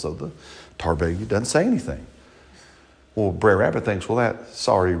real, so the tar baby doesn't say anything. Well, Brer Rabbit thinks, well,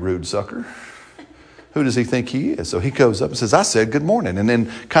 sorry, rude sucker. Who does he think he is? So he goes up and says, "I said good morning." And then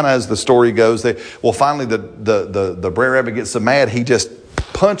kind of as the story goes, finally the Brer Rabbit gets so mad, he just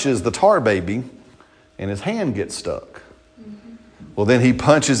punches the tar baby and his hand gets stuck. Well, then he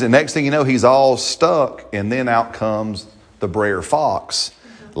punches, and next thing you know, he's all stuck. And then out comes the Brer Fox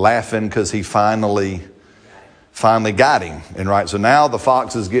laughing because he finally got him. And right, so now the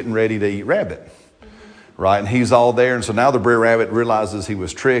fox is getting ready to eat rabbit. Right, and he's all there. And so now the Brer Rabbit realizes he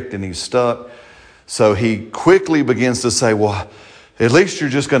was tricked and he's stuck. So he quickly begins to say, well, at least you're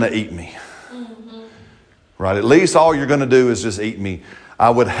just going to eat me. Right? At least all you're going to do is just eat me. I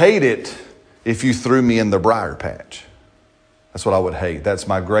would hate it if you threw me in the briar patch. That's what I would hate. That's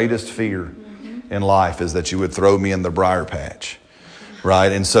my greatest fear in life, is that you would throw me in the briar patch.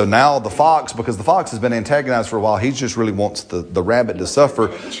 Right? And so now the fox, because the fox has been antagonized for a while, he just really wants the rabbit to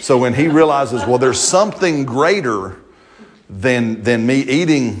suffer. So when he realizes, well, there's something greater than me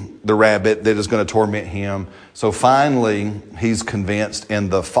eating the rabbit that is going to torment him. So finally, he's convinced, and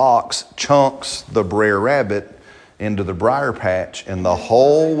the fox chunks the Brer Rabbit into the briar patch, and the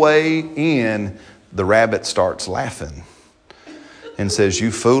whole way in, the rabbit starts laughing. and says,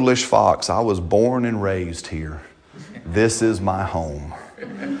 you foolish fox, I was born and raised here. This is my home.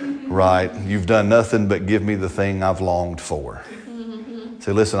 Right? You've done nothing but give me the thing I've longed for.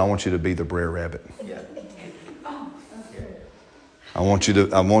 Say, listen, I want you to be the Brer Rabbit. I want you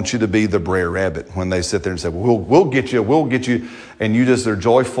to be the Brer Rabbit when they sit there and say, well, we'll get you. And you just are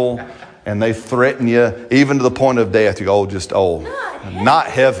joyful and they threaten you even to the point of death. You go, not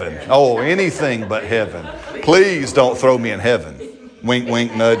heaven. Oh, anything but heaven. Please don't throw me in heaven. Wink,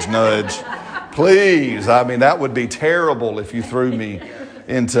 wink, nudge, nudge. Please. I mean, that would be terrible if you threw me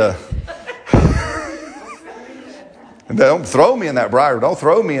into... Don't throw me in that briar. Don't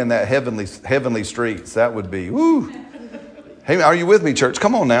throw me in that heavenly streets. That would be, woo. Hey, are you with me, church?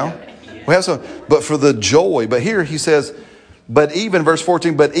 Come on now. We have some, but for the joy. But here he says, but even, verse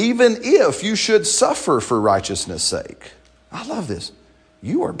 14, but even if you should suffer for righteousness' sake. I love this.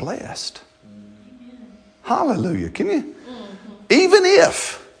 You are blessed. Hallelujah. Can you? Even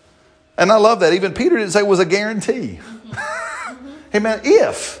if. And I love that. Even Peter didn't say it was a guarantee. Hey man,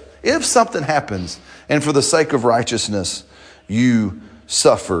 if something happens and for the sake of righteousness you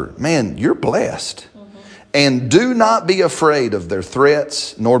suffer, man, you're blessed. And do not be afraid of their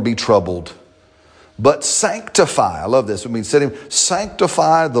threats, nor be troubled. But sanctify, I love this. It means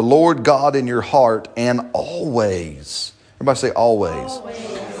sanctify the Lord God in your heart, and always, everybody say always.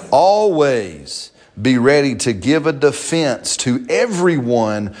 Always be ready to give a defense to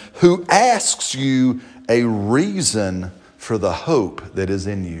everyone who asks you a reason for the hope that is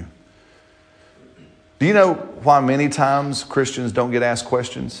in you. Do you know why many times Christians don't get asked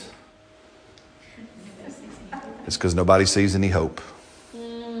questions? It's because nobody sees any hope.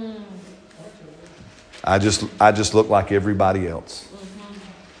 I just look like everybody else.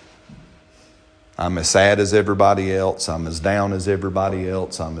 I'm as sad as everybody else. I'm as down as everybody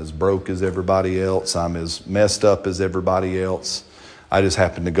else. I'm as broke as everybody else. I'm as messed up as everybody else. I just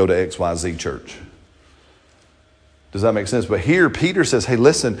happen to go to XYZ church. Does that make sense? But here Peter says, hey,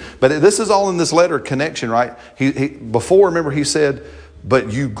 listen, but this is all in this letter connection, right? Before, remember, he said,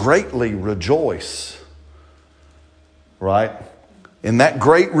 but you greatly rejoice. Right? In that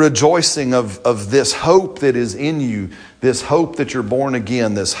great rejoicing of this hope that is in you, this hope that you're born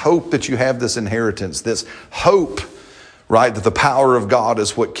again, this hope that you have this inheritance, this hope, right, that the power of God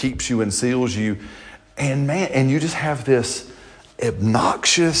is what keeps you and seals you. And man, and you just have this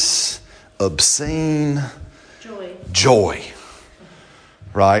obnoxious, obscene joy.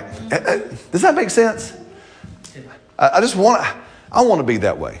 Right? Does that make sense? I want to be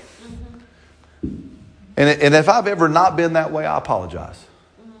that way. And if I've ever not been that way, I apologize.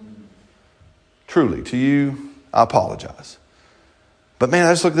 Truly, to you, I apologize. But man,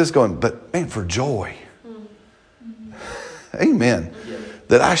 I just look at this going, but man, for joy. Amen.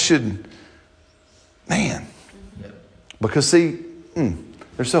 That I should, man. Because see,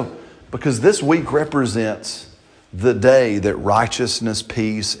 because this week represents the day that righteousness,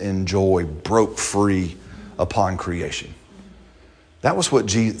 peace, and joy broke free upon creation. That was what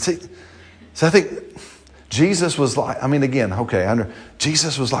Jesus, so I think Jesus was like, I mean, again, okay,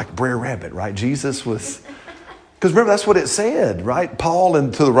 Jesus was like Brer Rabbit, right? Jesus was, because remember, that's what it said, right? Paul,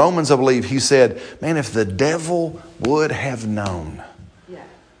 and to the Romans, I believe, he said, man, if the devil would have known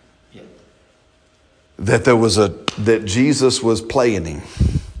that Jesus was playing him.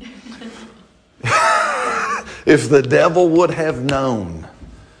 If the devil would have known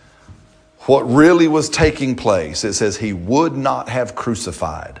what really was taking place, it says he would not have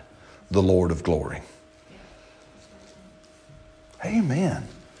crucified the Lord of glory. Amen.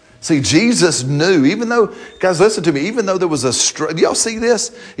 See, Jesus knew, even though, guys, listen to me, even though there was a struggle, y'all see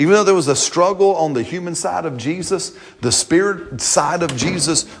this? Even though there was a struggle on the human side of Jesus, the spirit side of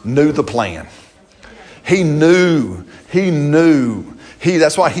Jesus knew the plan. He knew.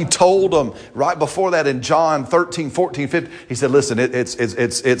 That's why he told them right before that in John 13, 14, 15, he said, listen,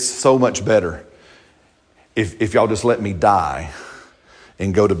 it's so much better if y'all just let me die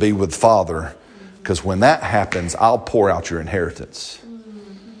and go to be with Father. Because when that happens, I'll pour out your inheritance.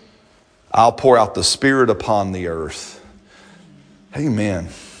 I'll pour out the Spirit upon the earth. Amen.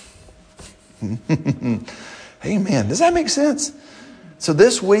 Amen. Does that make sense? So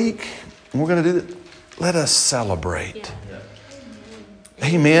this week, we're going to do that. Let us celebrate.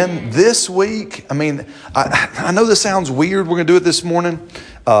 Amen. This week, I mean, I know this sounds weird. We're going to do it this morning.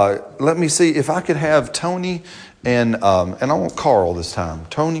 Let me see if I could have Tony and I want Carl this time.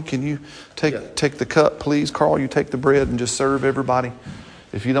 Tony, can you take the cup, please? Carl, you take the bread and just serve everybody,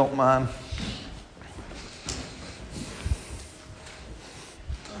 if you don't mind.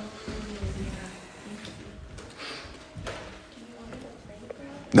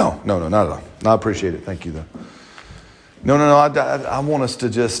 No, not at all. I appreciate it. Thank you, though. No. I want us to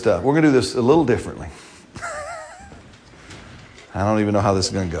just, we're going to do this a little differently. I don't even know how this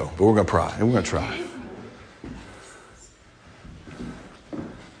is going to go, but we're going to try. We're going to try.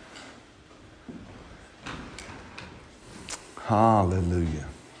 Hallelujah.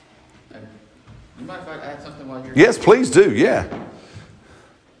 You mind if I add something while you're... Yes, please do. Yeah.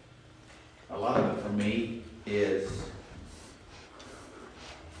 A lot of it for me is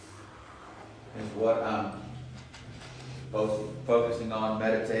what I'm both focusing on,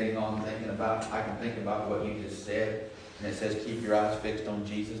 meditating on, thinking about. I can think about what you just said, and it says keep your eyes fixed on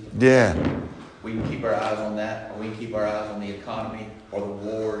Jesus. Yeah. We can keep our eyes on that, or we can keep our eyes on the economy, or the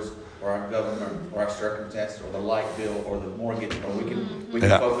wars, or our government, or our circumstances, or the light bill, or the mortgage, or we can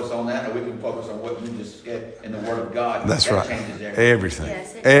focus on that, or we can focus on what you just said in the Word of God. That's that right. Changes Everything.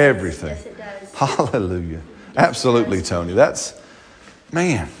 Yes, it Everything. does. Yes, it does. Hallelujah. Absolutely, Tony. That's,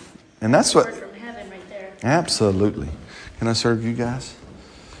 man. And that's what... Word from heaven right there. Absolutely. Can I serve you guys?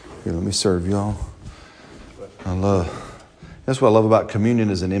 Here, let me serve y'all. That's what I love about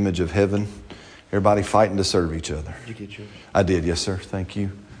communion is an image of heaven. Everybody fighting to serve each other. Did you get yours? I did, yes, sir. Thank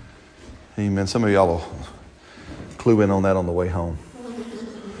you. Amen. Some of y'all will clue in on that on the way home.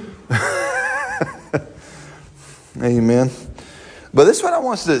 Amen. But this is what I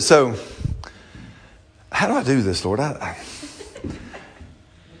want us to do. So, how do I do this, Lord?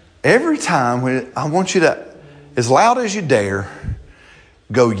 Every time when I want you to, as loud as you dare,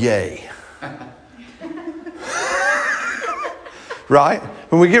 go yay. Right?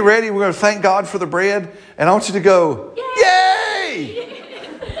 When we get ready, we're going to thank God for the bread. And I want you to go, yay!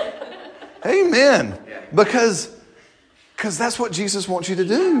 Amen. Because that's what Jesus wants you to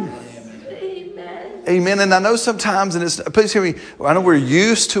do. Amen. Amen. And I know sometimes, and please hear me, I know we're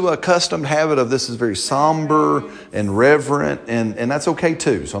used to a accustomed habit of this is very somber and reverent, and that's okay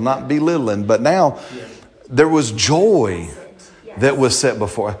too. So I'm not belittling. But now there was joy that was set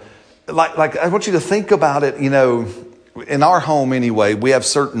before. Like I want you to think about it, in our home anyway, we have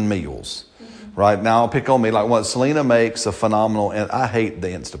certain meals. Right now, I'll pick on me like what Selena makes a phenomenal, and I hate the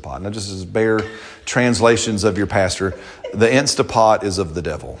Instapot. Now, just as bare translations of your pastor, the Instapot is of the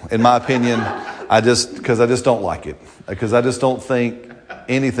devil. In my opinion, because I just don't like it. Because I just don't think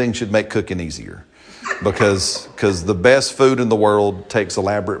anything should make cooking easier. Because the best food in the world takes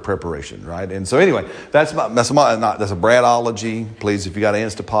elaborate preparation, right? And so anyway, that's a bradology. Please, if you got an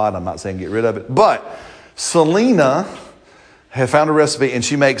Instapot, I'm not saying get rid of it. But Selena have found a recipe, and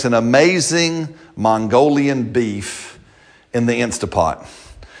she makes an amazing Mongolian beef in the Instapot.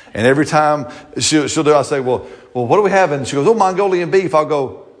 And every time she'll do, I say, well, what do we have? And she goes, Mongolian beef. I'll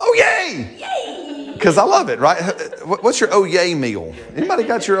go, oh, yay! Yay! Because I love it, right? What's your oh, yay meal? Anybody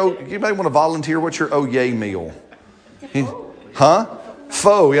want to volunteer? What's your oh, yay meal? Huh?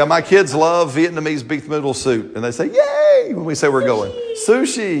 Pho. Yeah, my kids love Vietnamese beef noodle soup. And they say, yay! When we say we're going.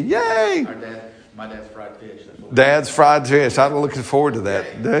 Sushi, yay! My dad's fried fish. Dad's fried fish. I'm looking forward to that.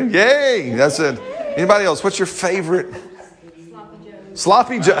 Yay! That's it. Anybody else? What's your favorite?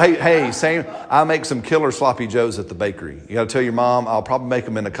 Sloppy Joe. Hey, same. I make some killer Sloppy Joes at the bakery. You got to tell your mom. I'll probably make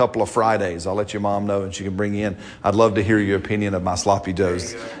them in a couple of Fridays. I'll let your mom know, and she can bring you in. I'd love to hear your opinion of my Sloppy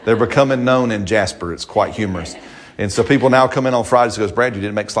Joes. They're becoming known in Jasper. It's quite humorous. And so people now come in on Fridays and goes, Brad, you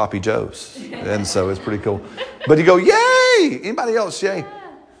didn't make Sloppy Joes. And so it's pretty cool. But you go, yay! Anybody else? Yay!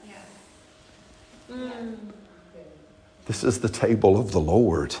 This is the table of the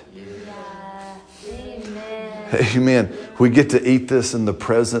Lord. Amen. We get to eat this in the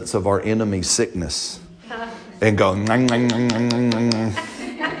presence of our enemy, sickness. And go, nang, nang, nang, nang, nang, nang.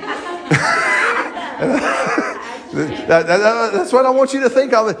 That's what I want you to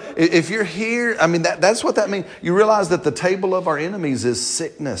think of. If you're here, that's what that means. You realize that the table of our enemies is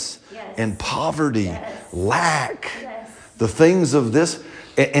sickness and poverty, lack, the things of this.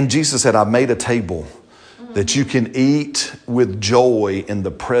 And Jesus said, I've made a table that you can eat with joy in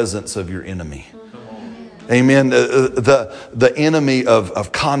the presence of your enemy. Amen. The enemy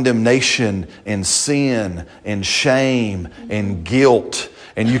of condemnation and sin and shame and guilt.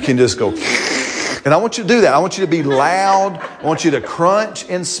 And you can just go, and I want you to do that. I want you to be loud. I want you to crunch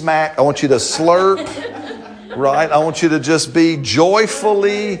and smack. I want you to slurp, right? I want you to just be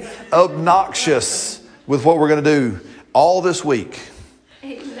joyfully obnoxious with what we're going to do all this week.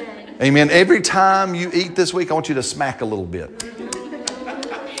 Amen. Every time you eat this week, I want you to smack a little bit.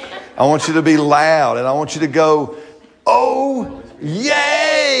 I want you to be loud, and I want you to go, oh,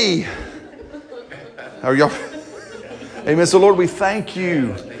 yay! Are y'all? Amen. So, Lord, we thank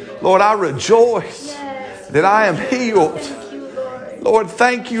you. Lord, I rejoice that I am healed. Lord,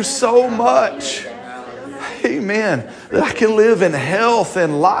 thank you so much. Amen. That I can live in health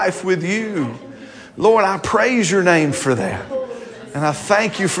and life with you. Lord, I praise your name for that. And I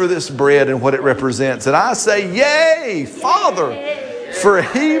thank you for this bread and what it represents. And I say, yay, Father, for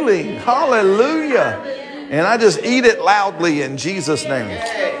healing. Hallelujah. And I just eat it loudly in Jesus' name.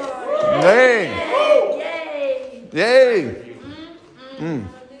 Yay. Yay.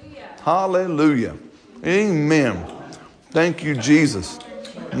 Hallelujah. Amen. Thank you, Jesus.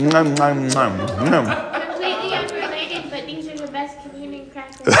 Completely unrelated, but these are the best communion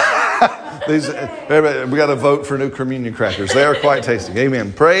crackers. We got to vote for new communion crackers. They are quite tasty.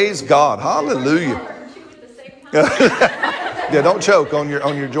 Amen. Praise God. Hallelujah. Yeah, don't choke on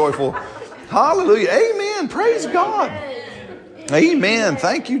your joyful. Hallelujah. Amen. Praise God. Amen.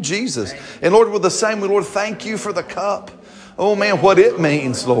 Thank you, Jesus. And Lord, with the same, Lord, thank you for the cup. Oh man, what it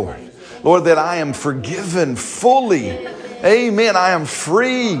means, Lord. Lord, that I am forgiven fully. Amen. I am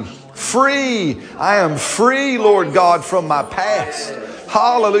free. Free. I am free, Lord God, from my past.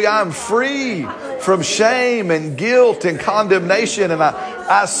 Hallelujah. I am free from shame and guilt and condemnation. And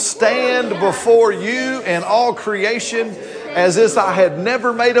I stand before you and all creation as if I had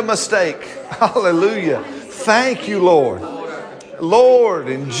never made a mistake. Hallelujah. Thank you, Lord. Lord,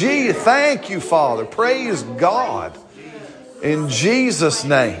 and thank you, Father. Praise God. In Jesus'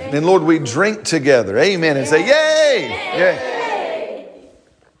 name. And Lord, we drink together. Amen. And say, yay! Yay!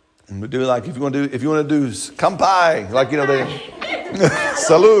 And we do like if you want to do kampai, like they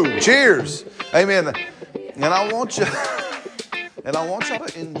salute, cheers. Amen. And I want y'all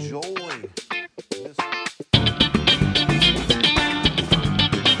to enjoy